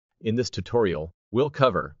In this tutorial, we'll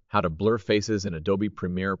cover how to blur faces in Adobe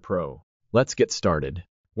Premiere Pro. Let's get started.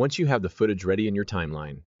 Once you have the footage ready in your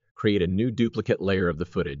timeline, create a new duplicate layer of the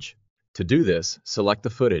footage. To do this, select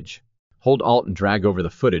the footage. Hold Alt and drag over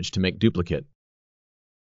the footage to make duplicate.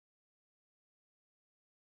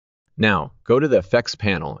 Now, go to the Effects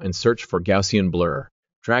panel and search for Gaussian Blur.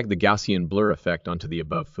 Drag the Gaussian Blur effect onto the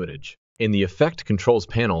above footage. In the Effect Controls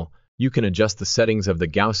panel, you can adjust the settings of the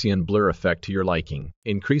Gaussian blur effect to your liking.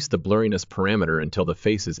 Increase the blurriness parameter until the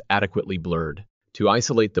face is adequately blurred. To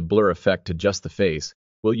isolate the blur effect to just the face,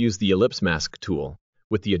 we'll use the Ellipse Mask tool.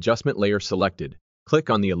 With the adjustment layer selected, click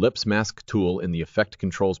on the Ellipse Mask tool in the Effect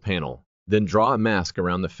Controls panel. Then draw a mask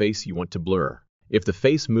around the face you want to blur. If the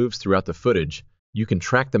face moves throughout the footage, you can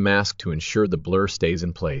track the mask to ensure the blur stays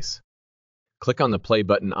in place. Click on the play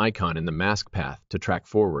button icon in the mask path to track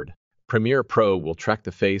forward. Premiere Pro will track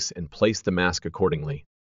the face and place the mask accordingly.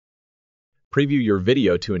 Preview your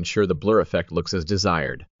video to ensure the blur effect looks as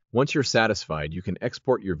desired. Once you're satisfied, you can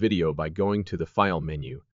export your video by going to the File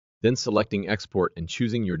menu, then selecting Export and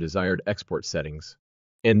choosing your desired export settings.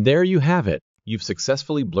 And there you have it! You've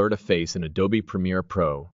successfully blurred a face in Adobe Premiere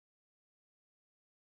Pro.